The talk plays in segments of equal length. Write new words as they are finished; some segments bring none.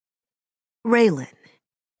Raylan.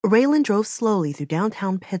 Raylan drove slowly through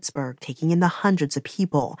downtown Pittsburgh, taking in the hundreds of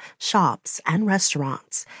people, shops, and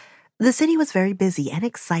restaurants. The city was very busy and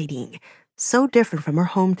exciting, so different from her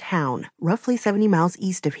hometown, roughly 70 miles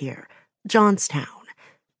east of here, Johnstown.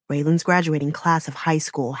 Raylan's graduating class of high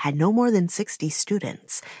school had no more than 60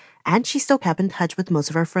 students, and she still kept in touch with most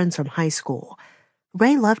of her friends from high school.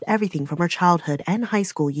 Ray loved everything from her childhood and high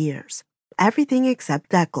school years, everything except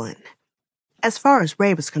Declan. As far as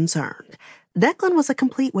Ray was concerned, Declan was a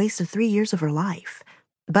complete waste of 3 years of her life.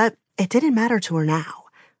 But it didn't matter to her now.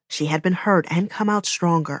 She had been hurt and come out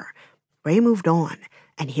stronger. Ray moved on,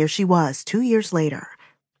 and here she was 2 years later.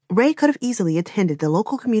 Ray could have easily attended the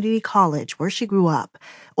local community college where she grew up,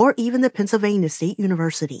 or even the Pennsylvania State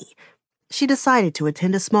University. She decided to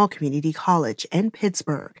attend a small community college in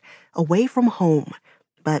Pittsburgh, away from home,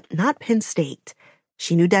 but not Penn State.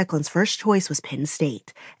 She knew Declan's first choice was Penn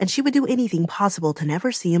State, and she would do anything possible to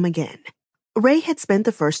never see him again. Ray had spent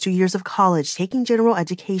the first 2 years of college taking general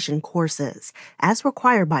education courses, as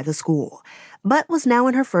required by the school, but was now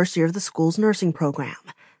in her first year of the school's nursing program.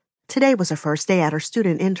 Today was her first day at her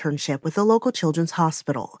student internship with the local children's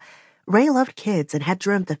hospital. Ray loved kids and had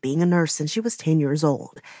dreamt of being a nurse since she was 10 years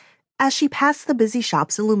old. As she passed the busy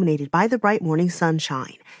shops illuminated by the bright morning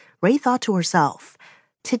sunshine, Ray thought to herself,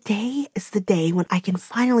 "Today is the day when I can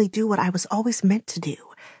finally do what I was always meant to do.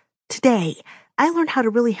 Today, I learned how to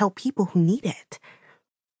really help people who need it."